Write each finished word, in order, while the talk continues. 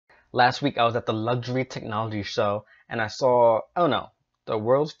Last week I was at the luxury technology show and I saw ONO, the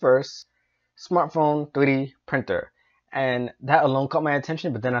world's first smartphone 3D printer. And that alone caught my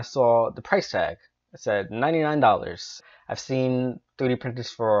attention, but then I saw the price tag. It said $99. I've seen 3D printers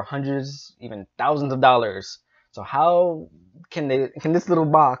for hundreds, even thousands of dollars. So how can this little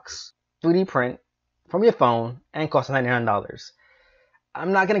box 3D print from your phone and cost $99?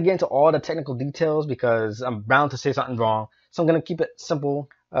 I'm not going to get into all the technical details because I'm bound to say something wrong. So I'm going to keep it simple.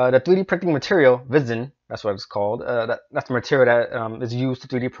 The 3D printing material, resin, that's what it's called. That's the material that is used to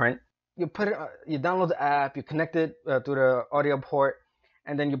 3D print. You put it, you download the app, you connect it through the audio port,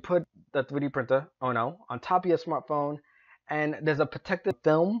 and then you put the 3D printer, ONO, on top of your smartphone. And there's a protective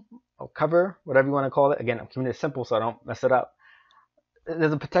film or cover, whatever you want to call it. Again, I'm keeping it simple so I don't mess it up.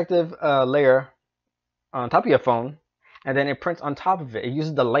 There's a protective layer on top of your phone, and then it prints on top of it. It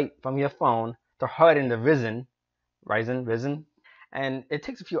uses the light from your phone to harden the resin, and it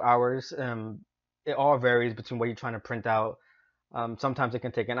takes a few hours. It all varies between what you're trying to print out. Sometimes it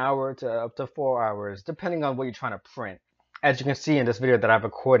can take an hour to up to 4 hours, depending on what you're trying to print. As you can see in this video that I've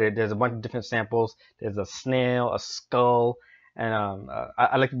recorded, there's a bunch of different samples. There's a snail, a skull, and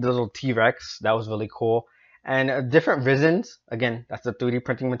I like the little T-Rex. That was really cool. And different resins. Again, that's the 3D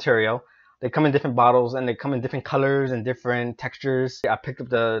printing material. They come in different bottles and they come in different colors and different textures. I picked up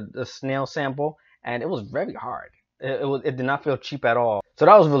the snail sample and it was very hard. It did not feel cheap at all. So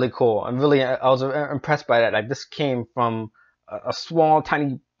that was really cool. I was impressed by that. Like, this came from a small,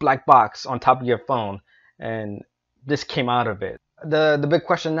 tiny black box on top of your phone, and this came out of it. The big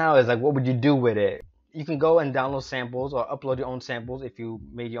question now is, like, what would you do with it? You can go and download samples or upload your own samples if you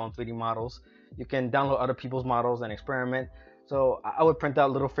made your own 3D models. You can download other people's models and experiment. So I would print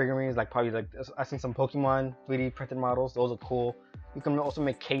out little figurines, like probably like I've seen some Pokemon 3D printed models. Those are cool. You can also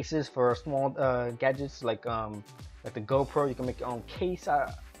make cases for small gadgets like the GoPro. You can make your own case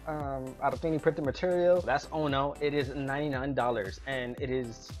out of 3D printed material. That's ONO. It is $99 and it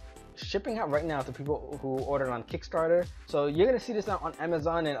is shipping out right now to people who ordered on Kickstarter. So you're gonna see this out on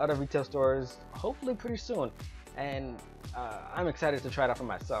Amazon and other retail stores hopefully pretty soon. And I'm excited to try it out for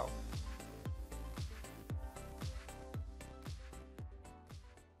myself.